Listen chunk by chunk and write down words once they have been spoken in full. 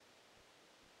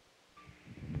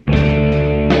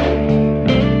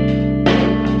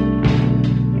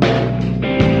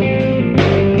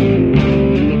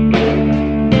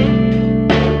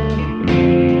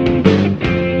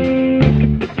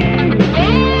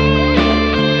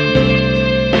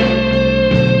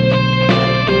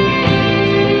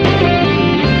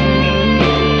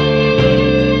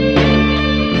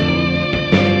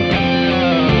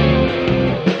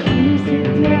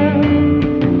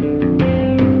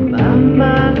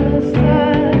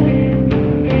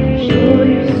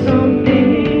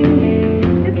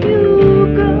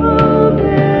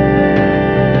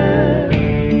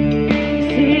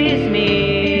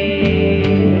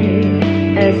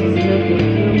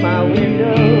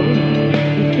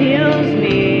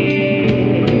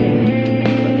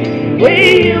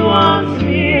way he wants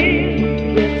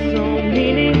me gets so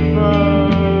meaningful.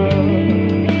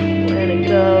 When it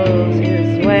goes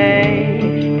his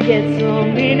way, gets so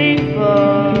meaningful.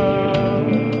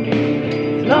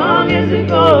 As long as it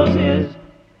goes his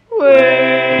way.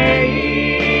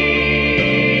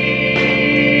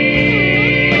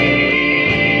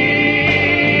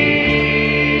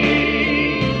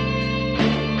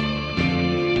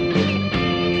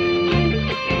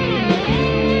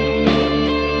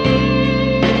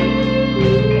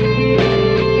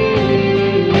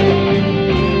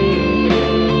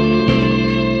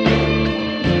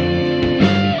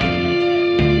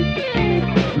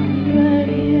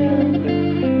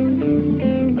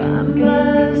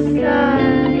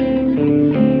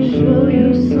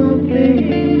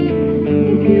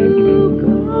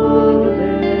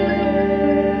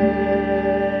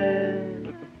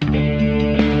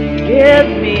 Give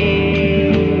me,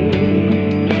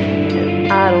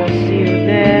 and I don't see you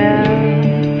there.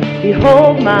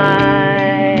 Behold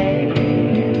my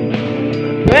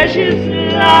precious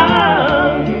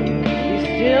love, you're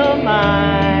still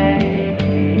mine.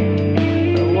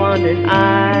 The wandering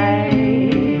eye,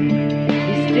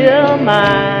 you're still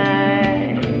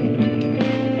mine.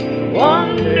 The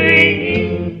wandering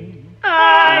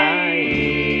eye.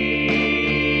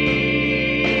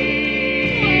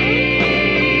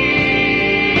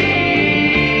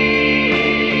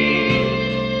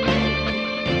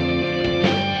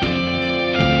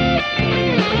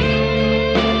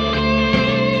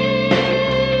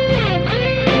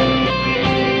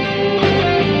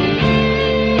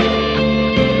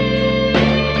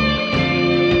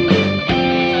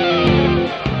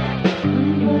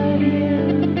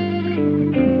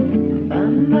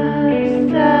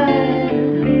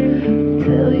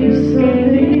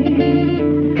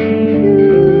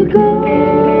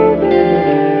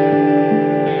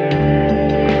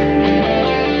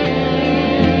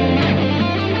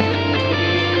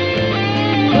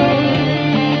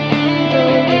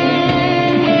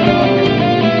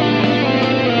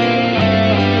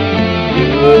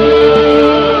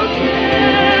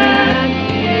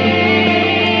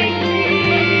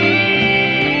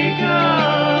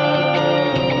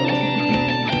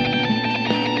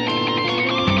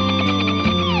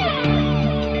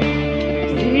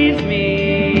 Sees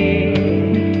me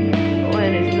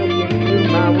when he's looking through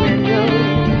my window.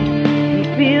 He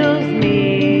feels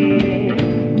me,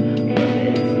 but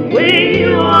it's the way he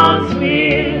wants me.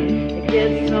 It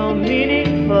gets so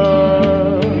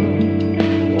meaningful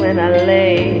when I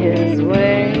lay his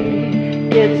way.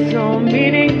 It's so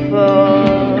meaningful.